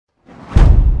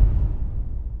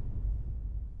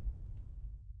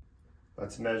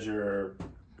Let's measure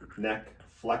neck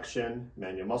flexion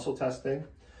manual muscle testing.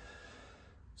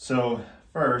 So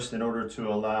first, in order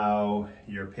to allow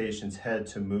your patient's head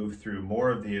to move through more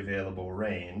of the available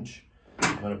range,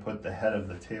 I'm going to put the head of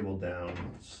the table down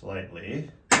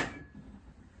slightly.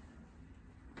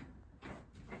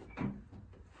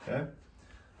 Okay,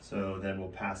 so then we'll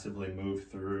passively move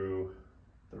through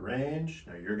the range.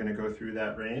 Now you're going to go through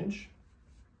that range.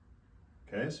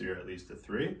 Okay, so you're at least a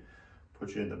 3.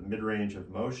 Put you in the mid-range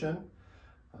of motion.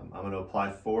 I'm going to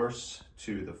apply force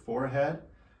to the forehead.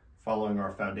 Following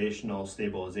our foundational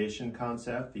stabilization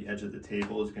concept, the edge of the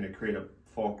table is going to create a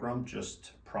fulcrum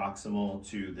just proximal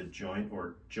to the joint,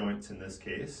 or joints in this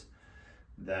case,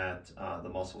 that the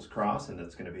muscles cross, and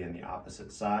it's going to be in the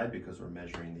opposite side because we're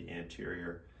measuring the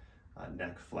anterior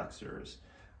neck flexors.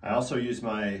 I also use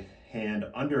my hand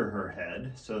under her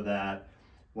head so that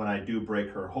when I do break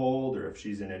her hold, or if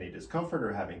she's in any discomfort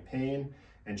or having pain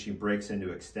and she breaks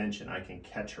into extension, I can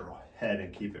catch her head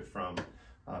and keep it from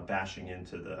bashing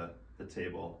into the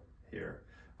table here.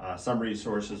 Some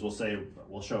resources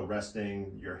will show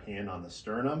resting your hand on the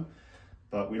sternum,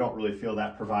 but we don't really feel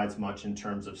that provides much in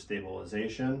terms of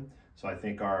stabilization. So I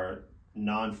think our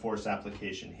non-force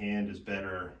application hand is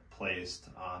better placed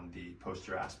on the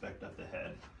posterior aspect of the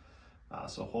head.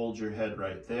 So hold your head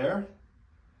right there.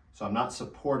 So I'm not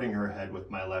supporting her head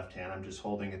with my left hand, I'm just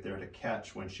holding it there to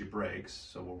catch when she breaks.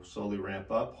 So we'll slowly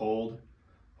ramp up, hold,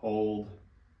 hold,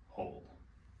 hold.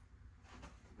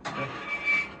 Okay.